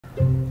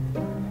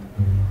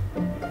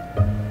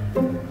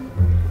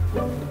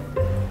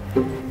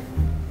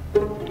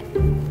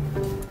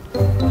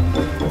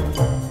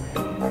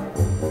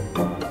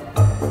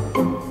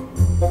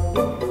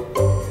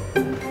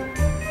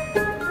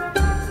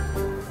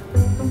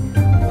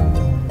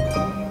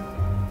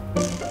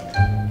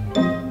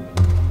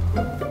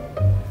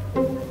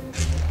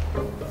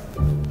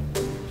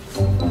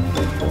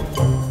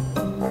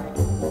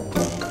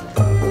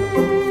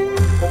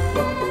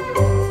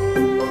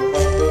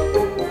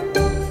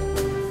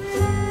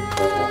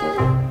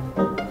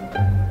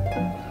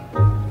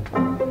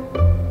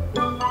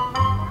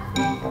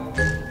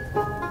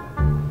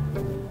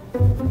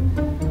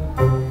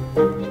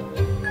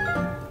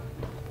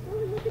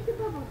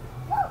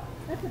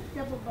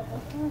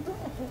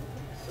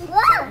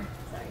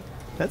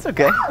That's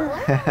okay.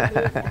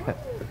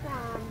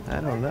 I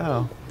don't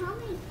know.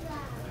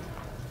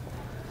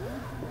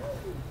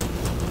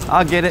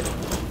 I'll get it.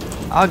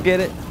 I'll get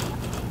it.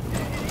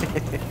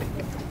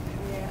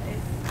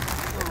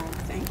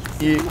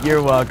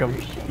 You're welcome.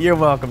 You're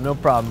welcome. No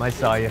problem. I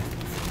saw you.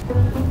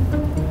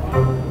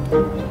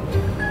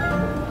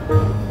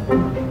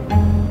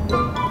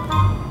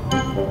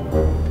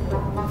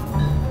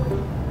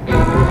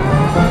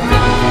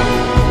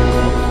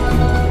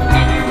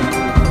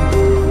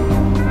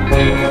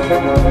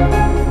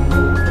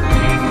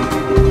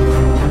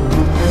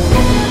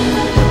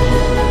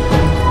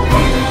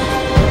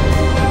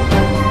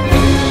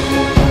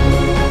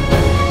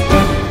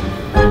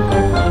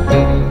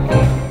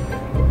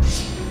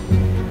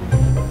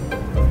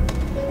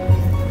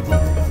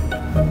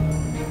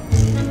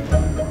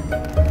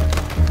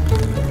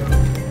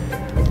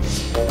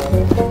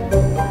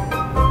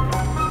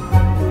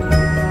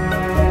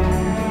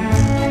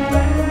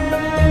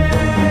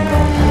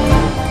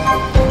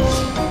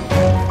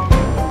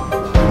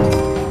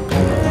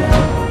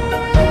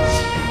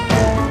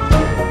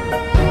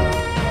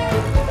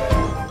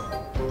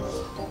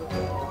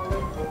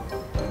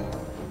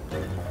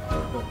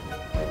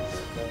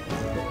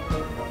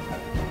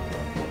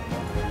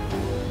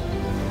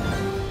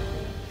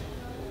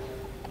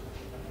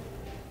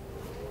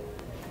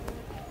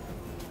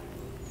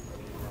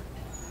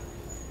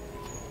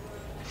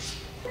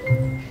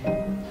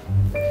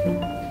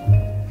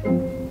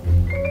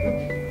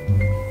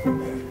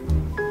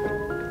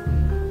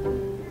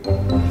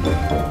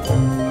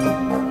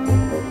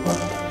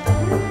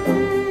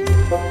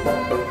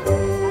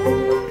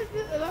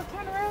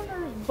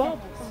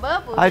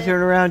 I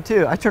turn around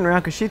too. I turn around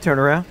because she turned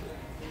around.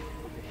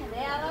 Are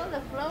they out on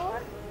the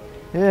floor?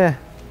 Yeah.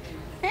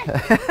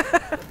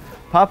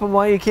 Pop them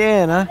while you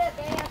can, huh?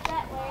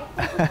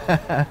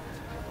 That way.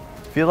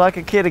 Feel like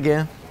a kid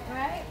again.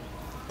 Right?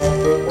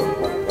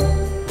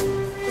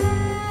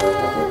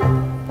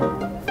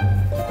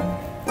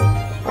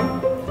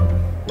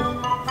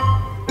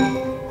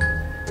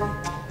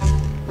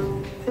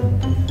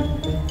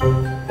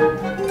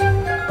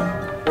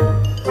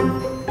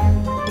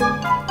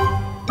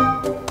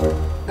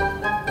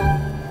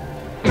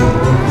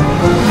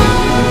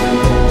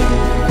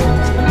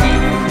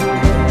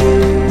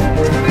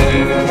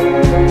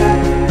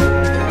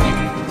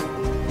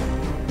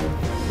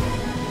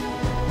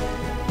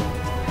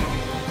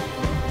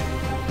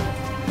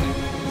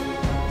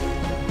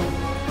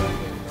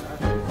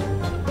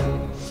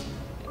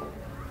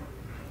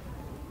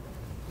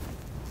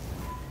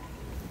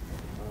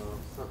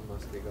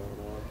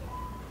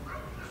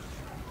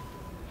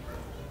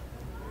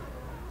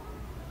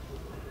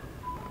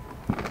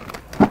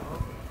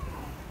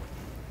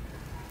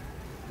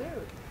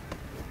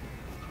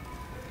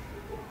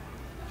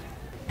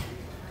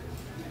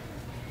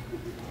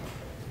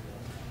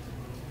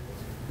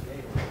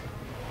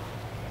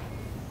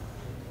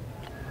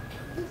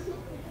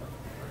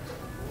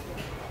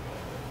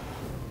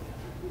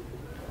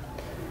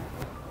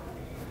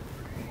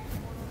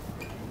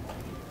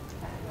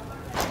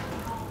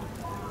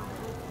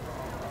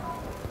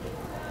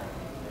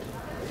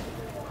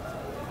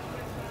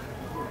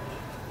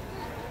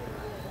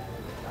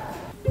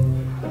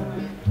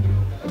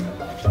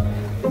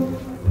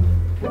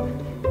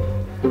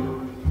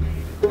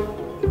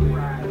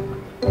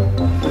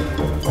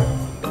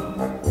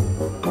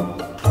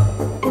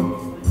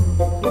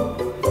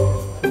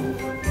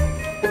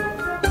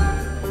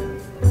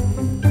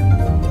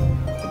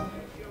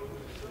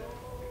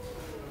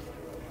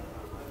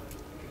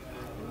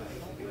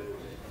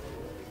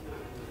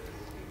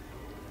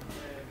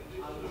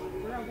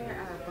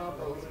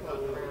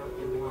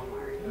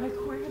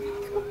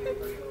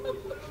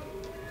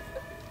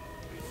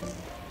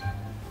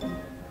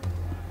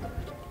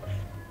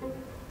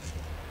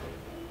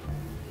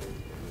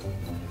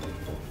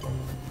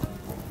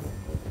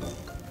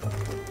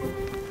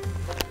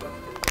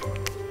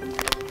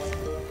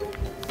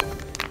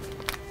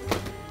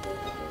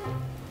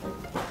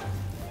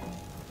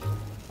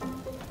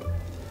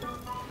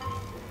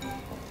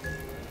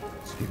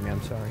 Excuse me,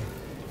 I'm sorry.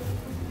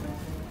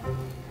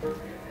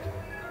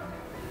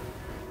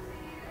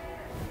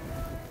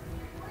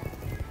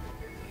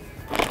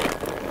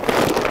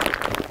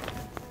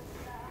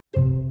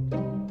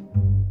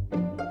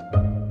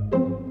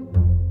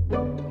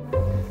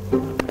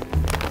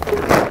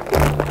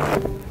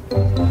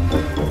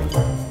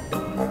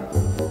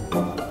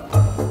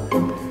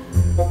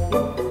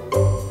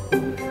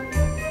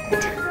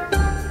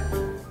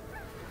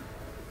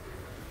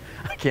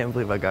 I can't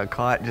believe I got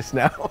caught just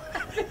now.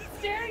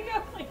 Staring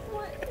up like,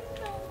 what in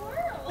the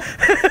world?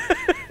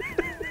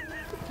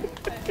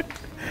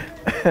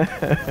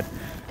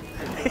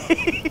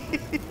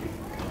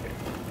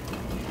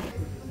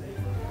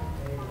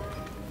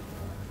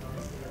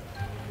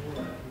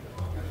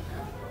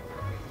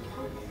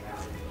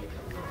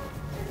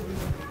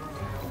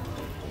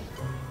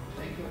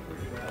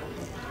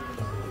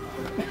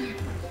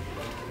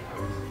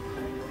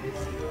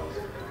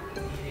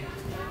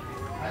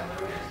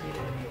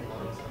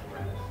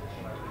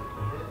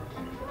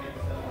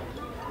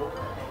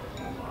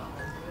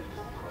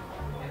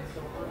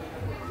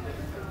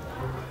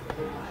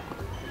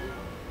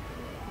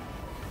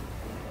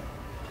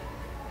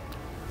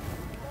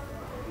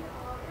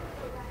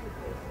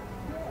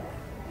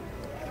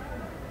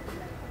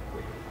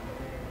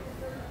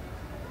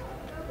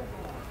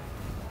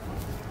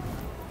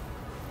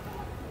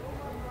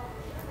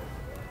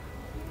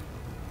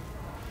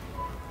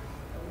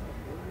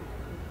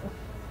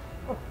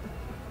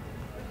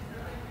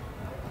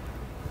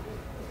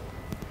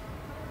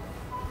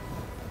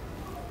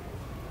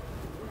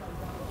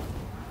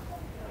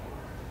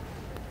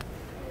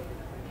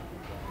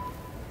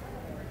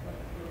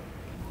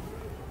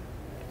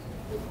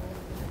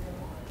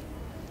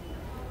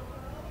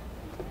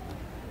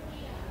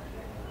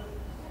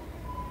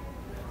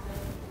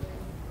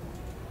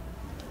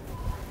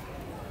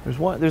 There's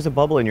one. There's a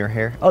bubble in your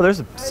hair. Oh,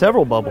 there's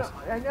several bubbles.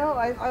 I know.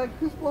 I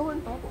who's blowing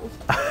bubbles?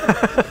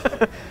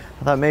 I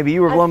thought maybe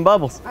you were blowing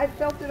bubbles. I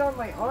felt it on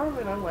my arm,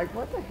 and I'm like,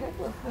 what the heck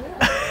was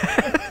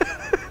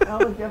that? I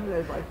was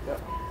definitely like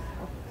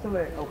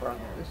somebody over on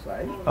the other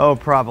side. Oh,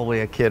 probably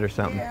a kid or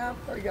something. Yeah,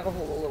 I got a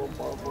whole little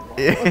bubble.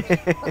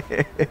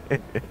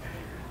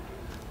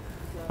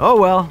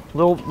 Oh well,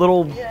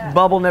 little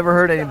bubble never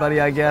hurt anybody,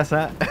 I guess,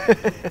 huh?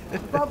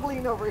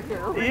 Bubbling over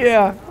here.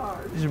 Yeah,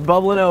 just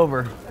bubbling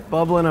over,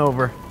 bubbling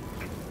over.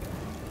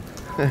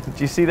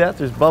 Did you see that?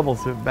 There's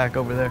bubbles back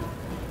over there.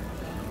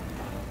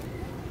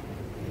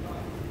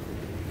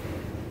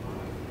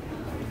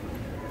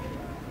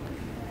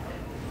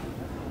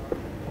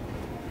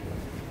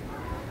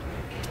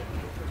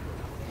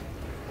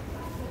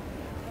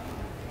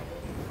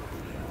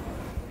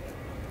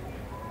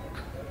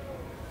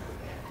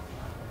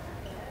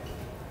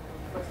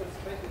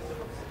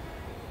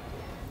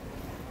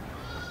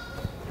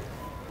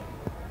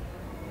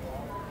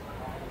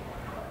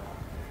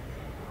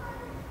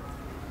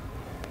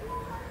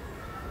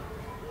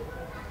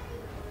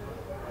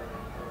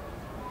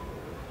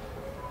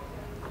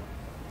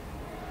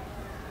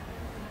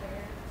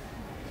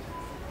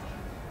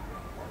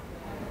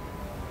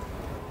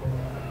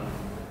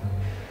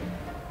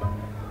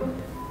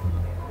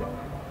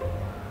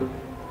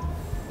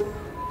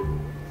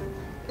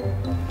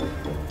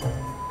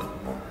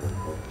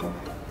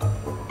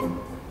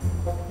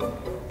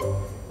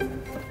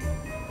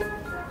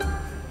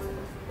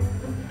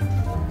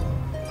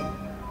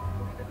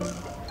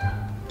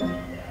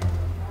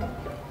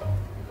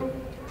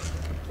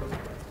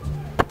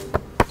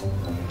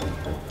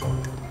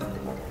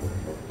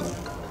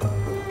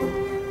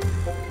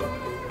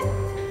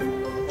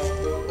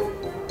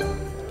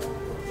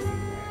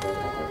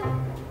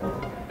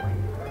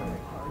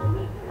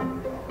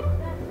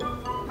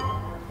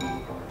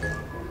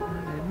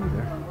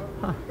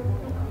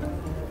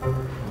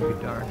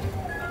 Darn.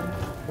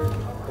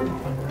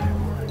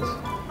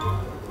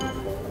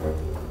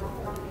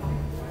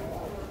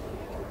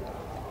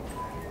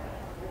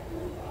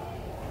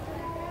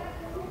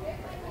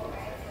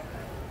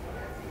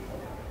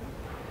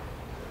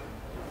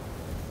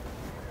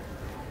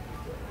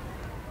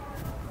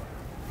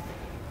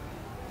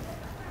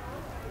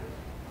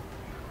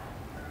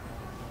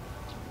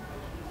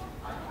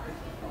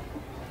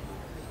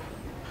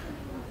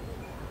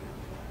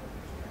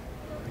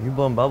 Are you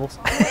blowing bubbles?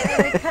 Where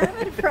are they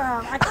coming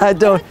from? I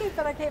don't. Looking,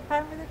 but I can't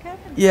find where they're coming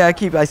from.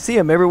 Yeah, I see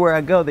them everywhere I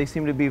go. They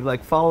seem to be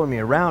like following me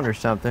around or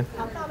something.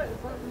 I thought it was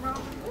something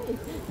wrong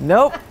with me.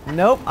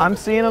 Nope, I'm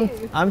seeing them.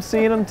 I'm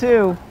seeing them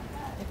too.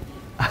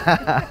 There's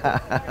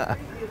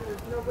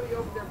nobody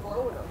over there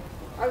blowing them.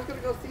 I was going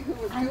to go see who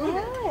was I doing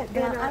know it. it.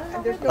 Now, And, I don't know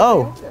and there's where nobody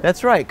Oh, over there.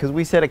 that's right, because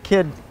we said a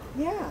kid.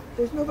 Yeah,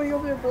 there's nobody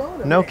over there blowing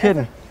them. No And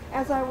kidding.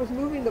 As I was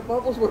moving, the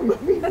bubbles were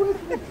moving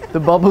with me. The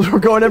bubbles were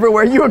going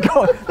everywhere you were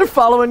going. They're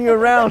following you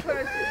around.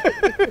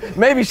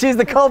 Maybe she's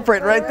the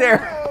culprit right there.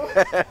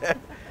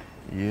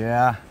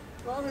 Yeah.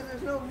 As long as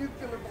there's no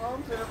nuclear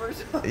bombs ever.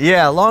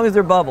 Yeah, as long as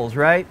they're bubbles,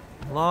 right?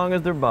 As long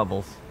as they're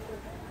bubbles.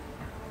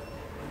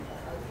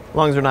 As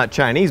long as they're not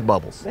Chinese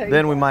bubbles.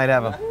 Then we might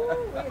have a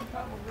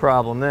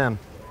problem then.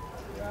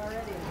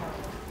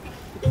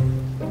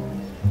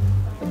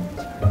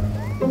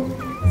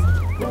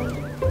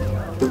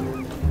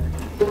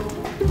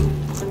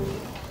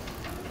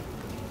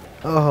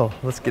 Oh,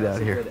 let's get out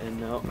of here.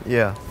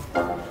 Yeah.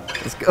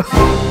 Let's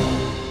go.